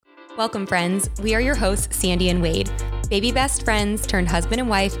Welcome, friends. We are your hosts, Sandy and Wade, baby best friends turned husband and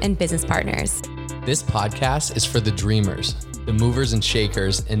wife and business partners. This podcast is for the dreamers, the movers and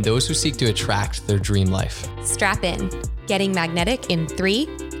shakers, and those who seek to attract their dream life. Strap in. Getting magnetic in 3,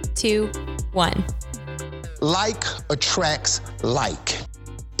 2, 1. Like attracts like.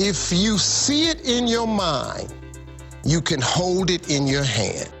 If you see it in your mind, you can hold it in your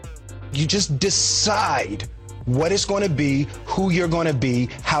hand. You just decide what it's going to be, who you're going to be,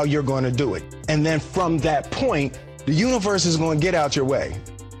 how you're going to do it. And then from that point, the universe is going to get out your way.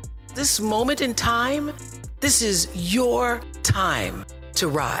 This moment in time, this is your time to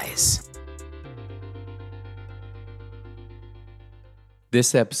rise.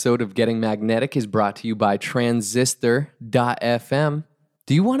 This episode of Getting Magnetic is brought to you by Transistor.fm.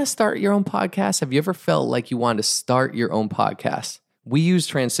 Do you want to start your own podcast? Have you ever felt like you want to start your own podcast? We use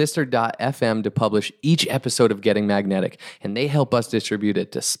Transistor.fm to publish each episode of Getting Magnetic, and they help us distribute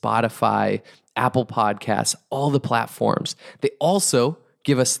it to Spotify, Apple Podcasts, all the platforms. They also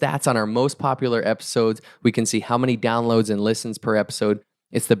give us stats on our most popular episodes. We can see how many downloads and listens per episode.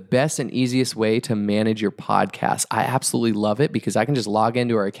 It's the best and easiest way to manage your podcast. I absolutely love it because I can just log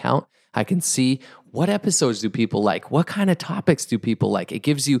into our account. I can see what episodes do people like? What kind of topics do people like? It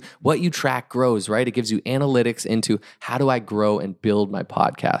gives you what you track grows, right? It gives you analytics into how do I grow and build my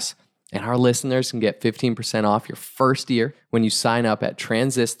podcast. And our listeners can get 15% off your first year when you sign up at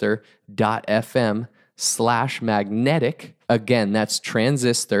transistor.fm/magnetic. Again, that's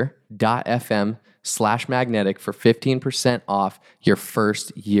transistor.fm/magnetic for 15% off your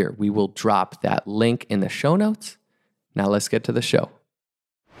first year. We will drop that link in the show notes. Now let's get to the show.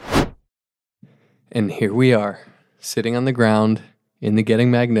 And here we are, sitting on the ground in the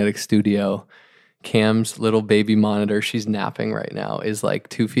Getting Magnetic studio. Cam's little baby monitor, she's napping right now, is like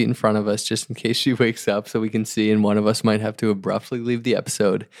 2 feet in front of us just in case she wakes up so we can see, and one of us might have to abruptly leave the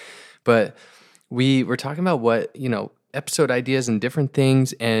episode. But we were talking about what, episode ideas and different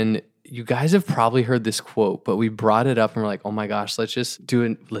things, and you guys have probably heard this quote, but we brought it up and we're like, oh my gosh, let's do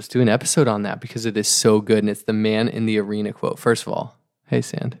an episode on that because it is so good, and it's the man in the arena quote. First of all, hey,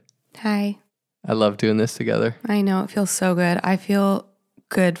 Sand. Hi. I love doing this together. I know, it feels so good. I feel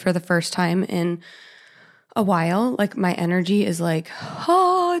good for the first time in a while. Like my energy is like,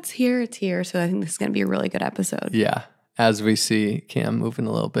 oh, it's here. So I think this is going to be a really good episode. Yeah. As we see Cam moving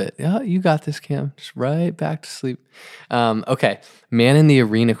a little bit. Yeah, you got this, Cam. Just right back to sleep. Okay. Man in the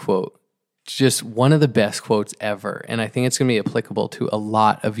arena quote. Just one of the best quotes ever. And I think it's going to be applicable to a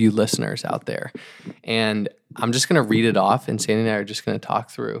lot of you listeners out there. And I'm just going to read it off, and Sandy and I are just going to talk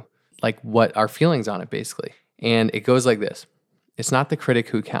through like what our feelings on it basically. And it goes like this. It's not the critic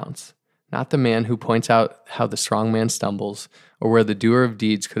who counts, not the man who points out how the strong man stumbles or where the doer of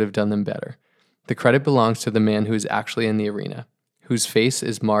deeds could have done them better. The credit belongs to the man who is actually in the arena, whose face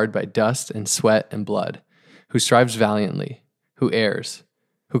is marred by dust and sweat and blood, who strives valiantly, who errs,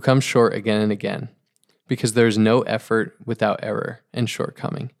 who comes short again and again, because there is no effort without error and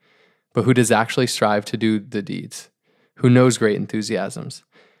shortcoming, but who does actually strive to do the deeds, who knows great enthusiasms,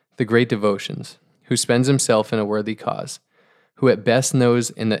 the great devotions, who spends himself in a worthy cause, who at best knows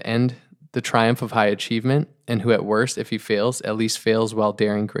in the end the triumph of high achievement, and who at worst, if he fails, at least fails while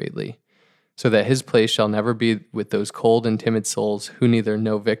daring greatly, so that his place shall never be with those cold and timid souls who neither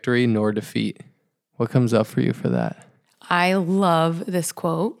know victory nor defeat. What comes up for you for that? I love this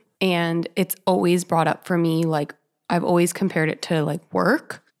quote, and it's always brought up for me. Like I've always compared it to like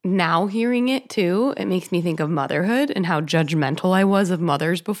work. Now hearing it too, it makes me think of motherhood and how judgmental I was of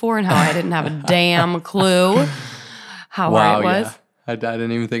mothers before and how I didn't have a damn clue how hard it was. Yeah. I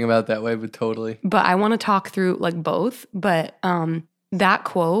didn't even think about it that way, but totally. But I want to talk through like both. But that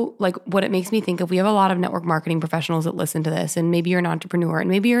quote, like what it makes me think of, we have a lot of network marketing professionals that listen to this, and maybe you're an entrepreneur, and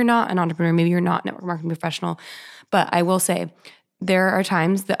maybe you're not an entrepreneur, maybe you're not a network marketing professional. But I will say, there are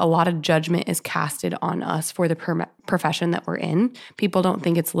times that a lot of judgment is casted on us for the profession that we're in. People don't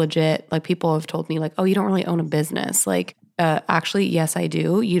think it's legit. Like people have told me like, oh, you don't really own a business. Like, actually, yes, I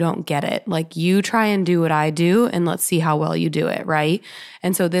do. You don't get it. Like you try and do what I do and let's see how well you do it, right?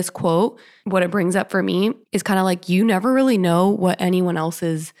 And so this quote, what it brings up for me is kind of like you never really know what anyone else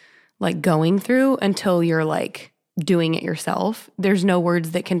is like going through until you're like doing it yourself. There's no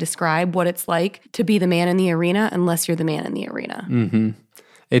words that can describe what it's like to be the man in the arena unless you're the man in the arena. Mm-hmm.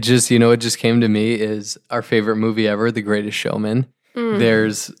 It just came to me is our favorite movie ever, The Greatest Showman.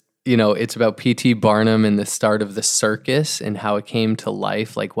 There's, it's about P.T. Barnum and the start of the circus and how it came to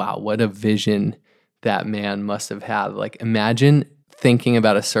life. Like, wow, what a vision that man must have had. Like, imagine thinking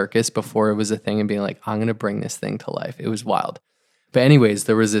about a circus before it was a thing and being like, I'm going to bring this thing to life. It was wild. But anyways,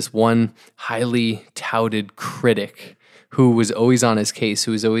 there was this one highly touted critic who was always on his case,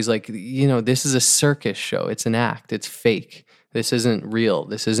 who was always like, this is a circus show. It's an act. It's fake. This isn't real.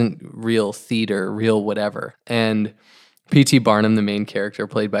 This isn't real theater, real whatever. And P.T. Barnum, the main character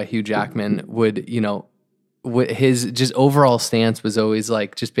played by Hugh Jackman, would, his just overall stance was always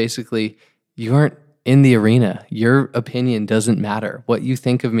like, just basically, you aren't in the arena. Your opinion doesn't matter. What you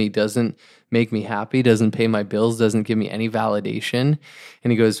think of me doesn't make me happy, doesn't pay my bills, doesn't give me any validation.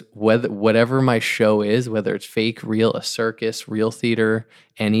 And he goes, whatever my show is, whether it's fake, real, a circus, real theater,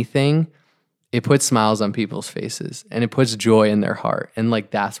 anything, it puts smiles on people's faces and it puts joy in their heart. And like,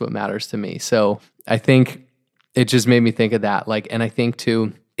 that's what matters to me. So I think it just made me think of that. Like, and I think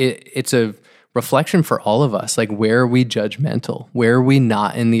too, it's a reflection for all of us. Like, where are we judgmental? Where are we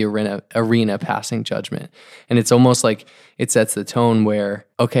not in the arena passing judgment? And it's almost like it sets the tone where,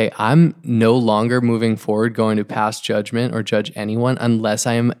 okay, I'm no longer moving forward going to pass judgment or judge anyone unless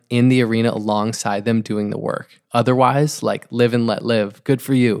I am in the arena alongside them doing the work. Otherwise, like, live and let live. Good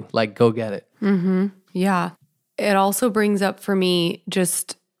for you. Like, go get it. Mm-hmm. Yeah. It also brings up for me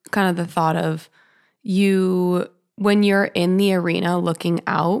just kind of the thought of when you're in the arena looking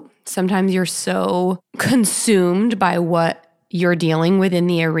out, sometimes you're so consumed by what you're dealing with in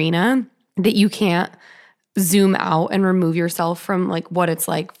the arena that you can't zoom out and remove yourself from like what it's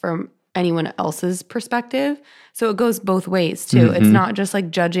like from anyone else's perspective. So it goes both ways too. Mm-hmm. It's not just like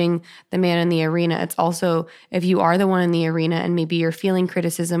judging the man in the arena. It's also, if you are the one in the arena and maybe you're feeling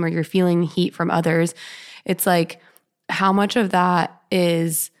criticism or you're feeling heat from others, it's like how much of that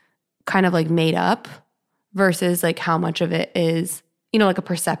is kind of like made up versus like how much of it is, like a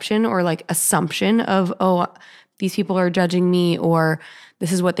perception or like assumption of, oh, these people are judging me or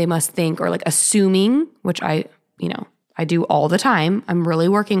this is what they must think, or like assuming, which I do all the time. I'm really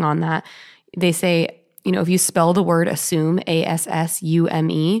working on that. They say, if you spell the word assume,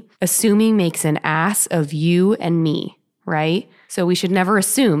 ASSUME, assuming makes an ass of you and me, right? So we should never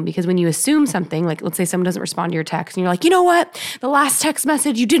assume, because when you assume something, like let's say someone doesn't respond to your text and you're like, you know what? The last text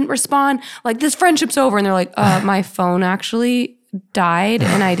message, you didn't respond, like this friendship's over. And they're like, my phone actually died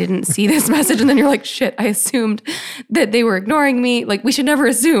and I didn't see this message. And then you're like, shit, I assumed that they were ignoring me. Like, we should never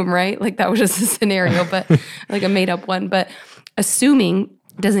assume, right? Like, that was just a scenario, but like a made up one. But assuming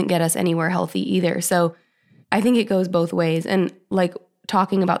doesn't get us anywhere healthy either. So I think it goes both ways. And like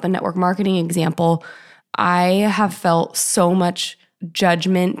talking about the network marketing example, I have felt so much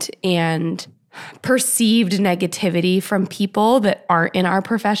judgment and perceived negativity from people that aren't in our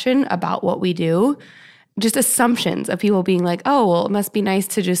profession about what we do. Just assumptions of people being like, oh, well, it must be nice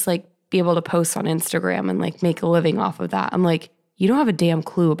to just like be able to post on Instagram and like make a living off of that. I'm like, you don't have a damn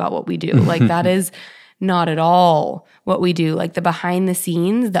clue about what we do. Like, that is not at all what we do. Like, the behind the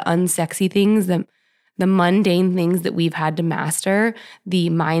scenes, the unsexy things, the mundane things that we've had to master, the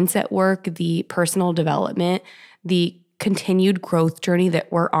mindset work, the personal development, the continued growth journey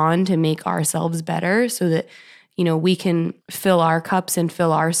that we're on to make ourselves better so that, we can fill our cups and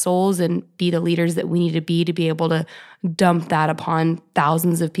fill our souls and be the leaders that we need to be able to dump that upon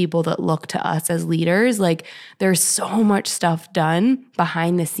thousands of people that look to us as leaders. Like, there's so much stuff done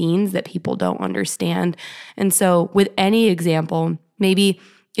behind the scenes that people don't understand. And so with any example, maybe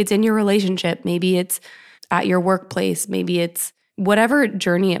it's in your relationship, maybe it's at your workplace, maybe it's whatever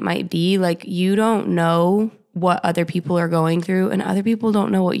journey it might be, like, you don't know what other people are going through and other people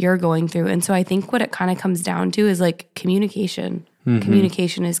don't know what you're going through. And so I think what it kind of comes down to is like communication. Mm-hmm.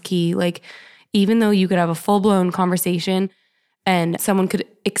 Communication is key. Like, even though you could have a full-blown conversation and someone could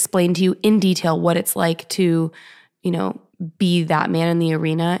explain to you in detail what it's like to, be that man in the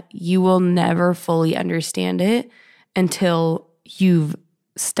arena, you will never fully understand it until you've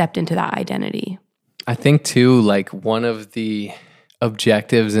stepped into that identity. I think too, like, one of the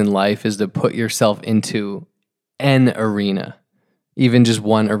objectives in life is to put yourself into an arena, even just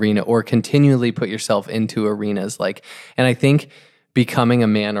one arena, or continually put yourself into arenas. Like, and I think becoming a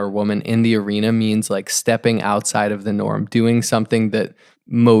man or woman in the arena means like stepping outside of the norm, doing something that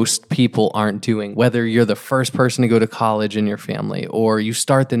most people aren't doing, whether you're the first person to go to college in your family, or you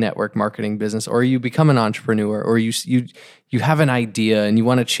start the network marketing business, or you become an entrepreneur, or you have an idea and you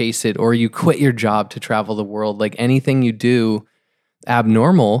want to chase it, or you quit your job to travel the world. Like, anything you do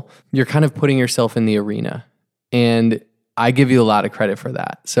abnormal, you're kind of putting yourself in the arena. And I give you a lot of credit for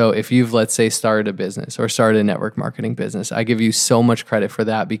that. So if you've, let's say, started a business or started a network marketing business, I give you so much credit for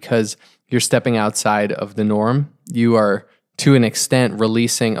that, because you're stepping outside of the norm. You are, to an extent,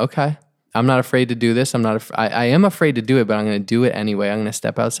 releasing, okay, I'm not afraid to do this. I am afraid to do it, but I'm going to do it anyway. I'm going to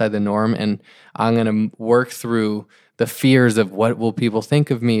step outside the norm and I'm going to work through the fears of what will people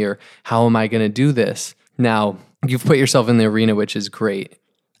think of me, or how am I going to do this? Now, you've put yourself in the arena, which is great.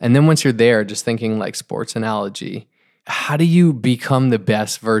 And then once you're there, just thinking like sports analogy, how do you become the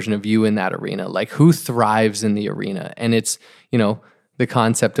best version of you in that arena? Like, who thrives in the arena? And it's, the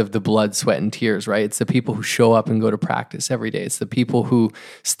concept of the blood, sweat, and tears, right? It's the people who show up and go to practice every day. It's the people who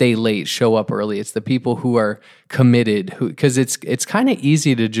stay late, show up early. It's the people who are committed, because it's kind of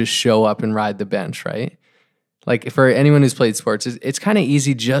easy to just show up and ride the bench, right? Like, for anyone who's played sports, it's kind of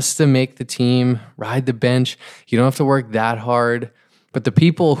easy just to make the team, ride the bench. You don't have to work that hard. But the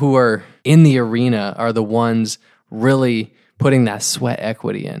people who are in the arena are the ones really putting that sweat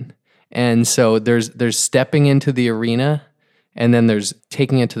equity in. And so there's stepping into the arena, and then there's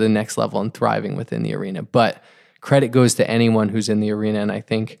taking it to the next level and thriving within the arena. But credit goes to anyone who's in the arena. And I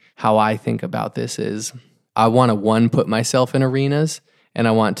think how I think about this is I want to, one, put myself in arenas, and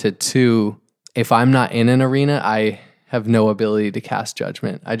I want to, two, if I'm not in an arena, I have no ability to cast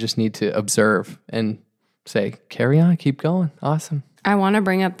judgment. I just need to observe and say, carry on, keep going. Awesome. I want to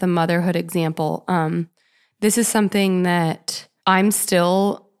bring up the motherhood example. This is something that I'm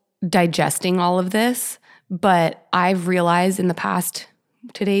still digesting all of this, but I've realized in the past,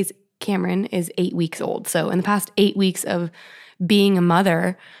 today's Cameron is 8 weeks old. So in the past 8 weeks of being a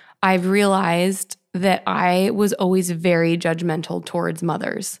mother, I've realized that I was always very judgmental towards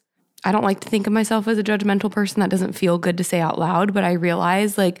mothers. I don't like to think of myself as a judgmental person. That doesn't feel good to say out loud, but I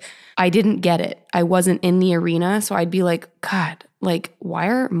realized I didn't get it. I wasn't in the arena. So I'd be like, God, why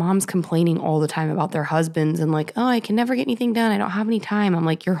are moms complaining all the time about their husbands and oh, I can never get anything done. I don't have any time. I'm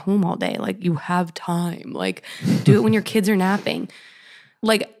like, you're home all day. You have time. Do it when your kids are napping.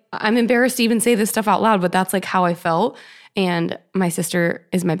 I'm embarrassed to even say this stuff out loud, but that's how I felt. And my sister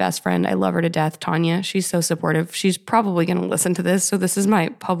is my best friend. I love her to death, Tanya. She's so supportive. She's probably going to listen to this. So this is my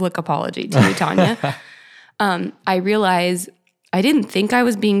public apology to you, Tanya. I realized I didn't think I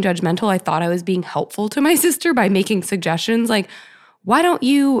was being judgmental. I thought I was being helpful to my sister by making suggestions why don't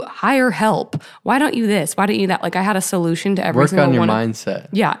you hire help? Why don't you this? Why don't you that? I had a solution to every single one. Work on your mindset.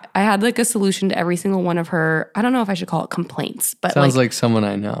 Yeah. I had a solution to every single one of her, I don't know if I should call it complaints, but sounds like someone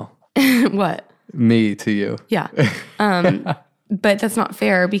I know. What? Me to you. Yeah. But that's not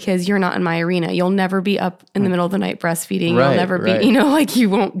fair because you're not in my arena. You'll never be up in the middle of the night breastfeeding. Right, You'll never be, you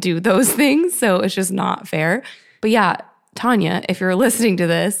won't do those things. So it's just not fair. But yeah, Tanya, if you're listening to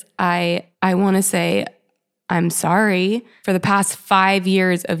this, I want to say I'm sorry for the past 5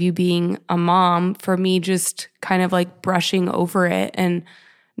 years of you being a mom, for me just kind of brushing over it and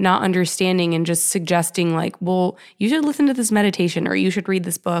not understanding and just suggesting well, you should listen to this meditation, or you should read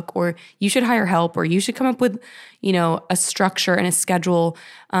this book, or you should hire help, or you should come up with, a structure and a schedule.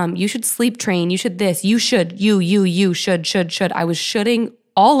 You should sleep train. You should this. You should. You should. I was shoulding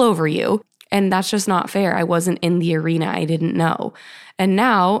all over you. And that's just not fair. I wasn't in the arena. I didn't know. And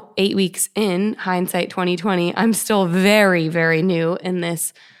now, 8 weeks in, hindsight 2020, I'm still very, very new in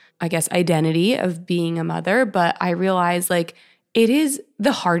this, I guess, identity of being a mother. But I realize it is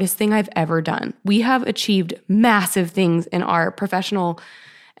the hardest thing I've ever done. We have achieved massive things in our professional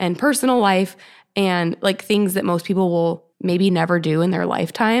and personal life, and things that most people will maybe never do in their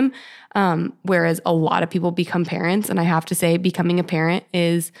lifetime. Whereas a lot of people become parents. And I have to say, becoming a parent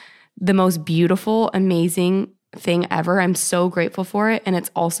is the most beautiful, amazing thing ever. I'm so grateful for it. And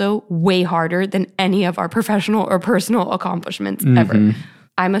it's also way harder than any of our professional or personal accomplishments ever.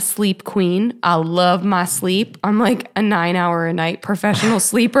 I'm a sleep queen. I love my sleep. I'm a 9-hour a night professional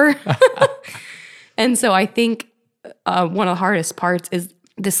sleeper. And so I think one of the hardest parts is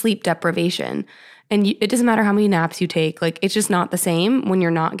the sleep deprivation. And it doesn't matter how many naps you take. It's just not the same when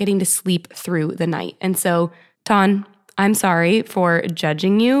you're not getting to sleep through the night. And so, Ton, I'm sorry for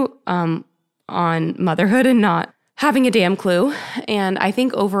judging you on motherhood and not having a damn clue. And I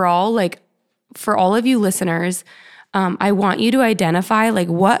think overall, for all of you listeners, I want you to identify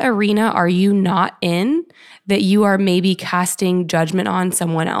what arena are you not in that you are maybe casting judgment on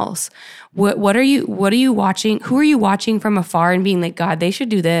someone else. What are you watching? Who are you watching from afar and being God, they should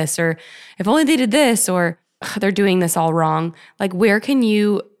do this, or if only they did this, or they're doing this all wrong. Where can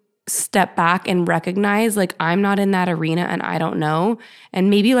you step back and recognize I'm not in that arena and I don't know, and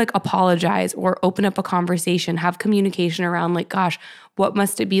maybe apologize or open up a conversation, have communication around gosh, what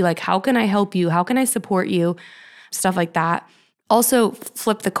must it be how can I help you? How can I support you? Stuff like that. Also,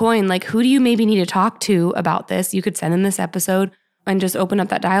 flip the coin. Who do you maybe need to talk to about this? You could send in this episode and just open up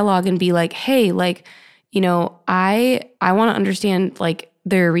that dialogue and be hey, I want to understand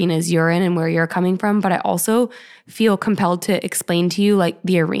the arenas you're in and where you're coming from, but I also feel compelled to explain to you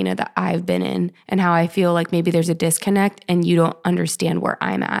the arena that I've been in and how I feel maybe there's a disconnect and you don't understand where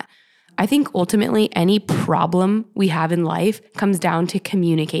I'm at. I think ultimately any problem we have in life comes down to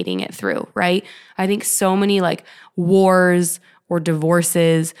communicating it through, right? I think so many wars or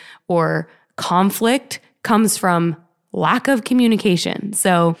divorces or conflict comes from lack of communication.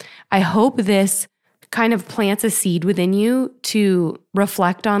 So I hope this kind of plants a seed within you to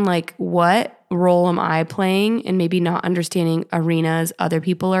reflect on like, what role am I playing and maybe not understanding arenas other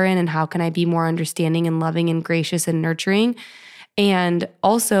people are in, and how can I be more understanding and loving and gracious and nurturing? And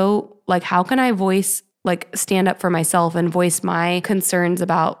also like, how can I stand up for myself and voice my concerns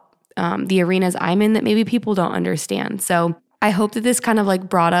about the arenas I'm in that maybe people don't understand. So I hope that this kind of like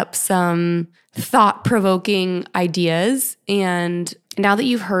brought up some thought-provoking ideas. And now that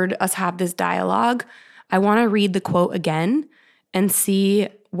you've heard us have this dialogue, I want to read the quote again and see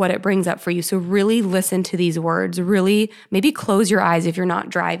what it brings up for you. So really listen to these words. Really maybe close your eyes if you're not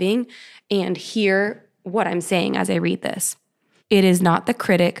driving and hear what I'm saying as I read this. It is not the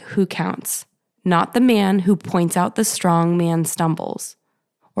critic who counts, not the man who points out the strong man's stumbles,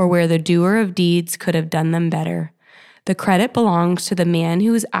 or where the doer of deeds could have done them better. The credit belongs to the man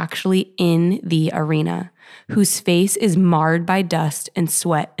who is actually in the arena, whose face is marred by dust and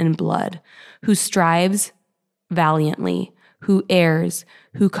sweat and blood, who strives valiantly, who errs,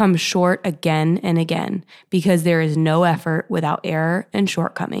 who comes short again and again, because there is no effort without error and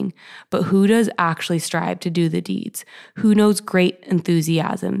shortcoming. But who does actually strive to do the deeds? Who knows great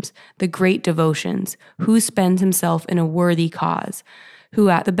enthusiasms, the great devotions? Who spends himself in a worthy cause? Who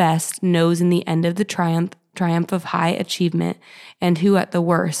at the best knows in the end of the triumph of high achievement, and who at the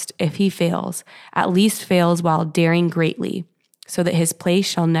worst, if he fails, at least fails while daring greatly, so that his place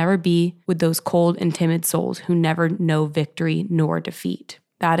shall never be with those cold and timid souls who never know victory nor defeat.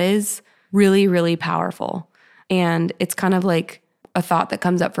 That is really, really powerful. And it's kind of like a thought that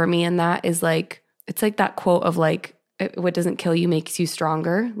comes up for me, and that is like, it's like that quote of like, what doesn't kill you makes you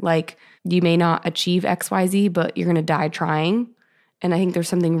stronger. Like, you may not achieve XYZ, but you're going to die trying. And I think there's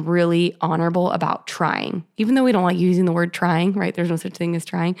something really honorable about trying, even though we don't like using the word trying, right? There's no such thing as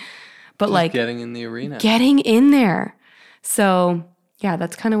trying, but just like getting in the arena, getting in there. So yeah,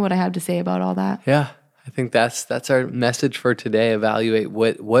 that's kind of what I have to say about all that. Yeah. I think that's our message for today. Evaluate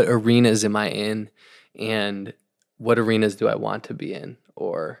what arenas am I in, and what arenas do I want to be in,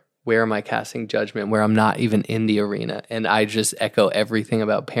 or where am I casting judgment where I'm not even in the arena? And I just echo everything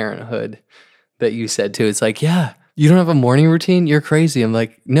about parenthood that you said too. It's like, yeah, you don't have a morning routine? You're crazy. I'm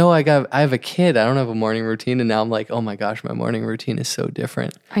like, no, I have a kid. I don't have a morning routine. And now I'm like, oh my gosh, my morning routine is so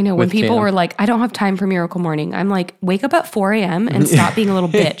different. I know when people were like, I don't have time for Miracle Morning. I'm like, wake up at 4 a.m. and stop being a little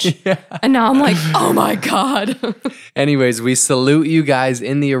bitch. Yeah. And now I'm like, oh my God. Anyways, we salute you guys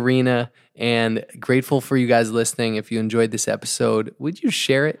in the arena and grateful for you guys listening. If you enjoyed this episode, would you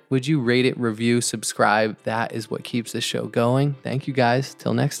share it? Would you rate it, review, subscribe? That is what keeps the show going. Thank you guys.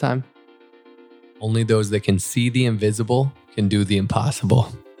 Till next time. Only those that can see the invisible can do the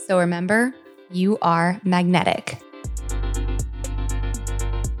impossible. So remember, you are magnetic.